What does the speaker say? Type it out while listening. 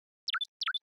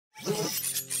Clock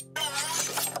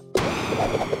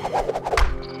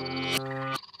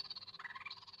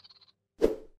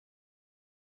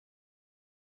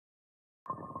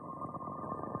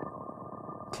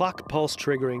pulse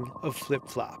triggering of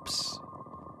flip-flops.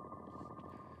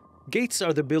 Gates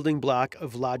are the building block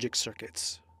of logic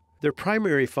circuits. Their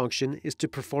primary function is to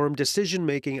perform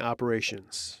decision-making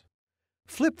operations.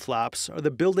 Flip-flops are the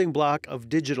building block of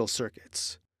digital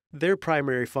circuits. Their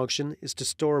primary function is to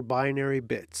store binary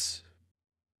bits.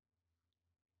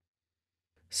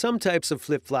 Some types of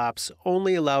flip-flops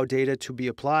only allow data to be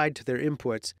applied to their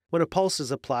inputs when a pulse is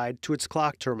applied to its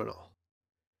clock terminal.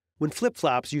 When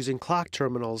flip-flops using clock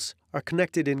terminals are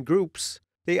connected in groups,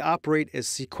 they operate as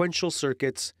sequential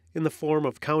circuits in the form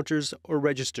of counters or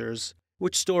registers,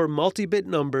 which store multi-bit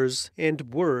numbers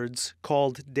and words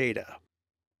called data.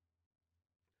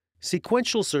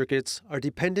 Sequential circuits are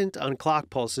dependent on clock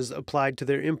pulses applied to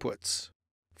their inputs.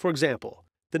 For example,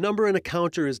 the number in a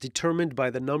counter is determined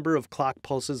by the number of clock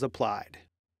pulses applied.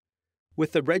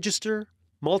 With the register,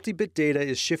 multi-bit data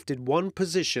is shifted one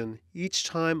position each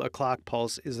time a clock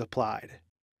pulse is applied.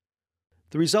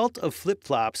 The result of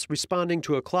flip-flops responding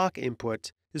to a clock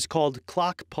input is called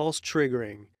clock pulse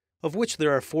triggering, of which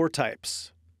there are 4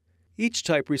 types. Each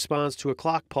type responds to a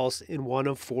clock pulse in one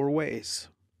of 4 ways: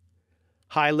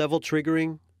 high-level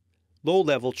triggering,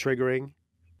 low-level triggering,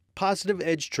 positive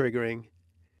edge triggering,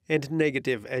 and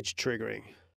negative edge triggering.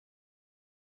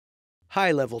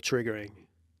 High-level triggering.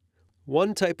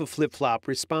 One type of flip-flop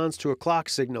responds to a clock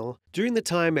signal during the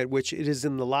time at which it is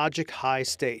in the logic high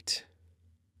state.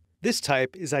 This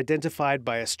type is identified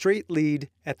by a straight lead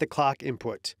at the clock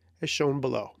input, as shown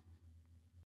below.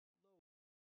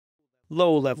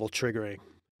 Low-level triggering.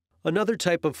 Another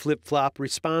type of flip-flop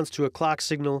responds to a clock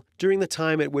signal during the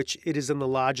time at which it is in the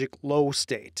logic low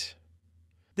state.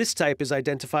 This type is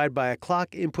identified by a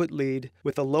clock input lead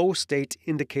with a low state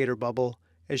indicator bubble,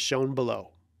 as shown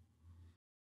below.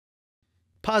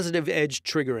 Positive edge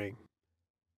triggering.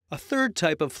 A third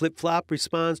type of flip-flop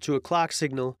responds to a clock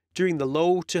signal during the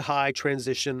low to high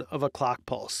transition of a clock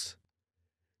pulse.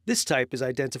 This type is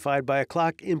identified by a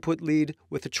clock input lead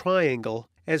with a triangle,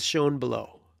 as shown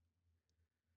below.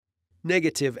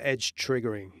 Negative edge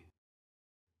triggering.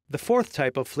 The fourth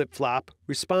type of flip-flop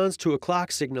responds to a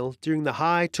clock signal during the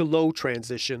high to low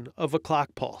transition of a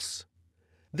clock pulse.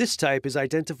 This type is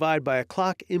identified by a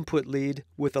clock input lead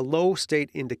with a low state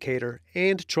indicator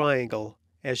and triangle,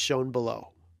 as shown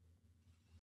below.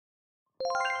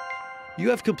 You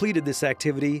have completed this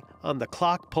activity on the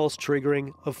clock pulse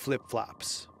triggering of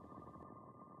flip-flops.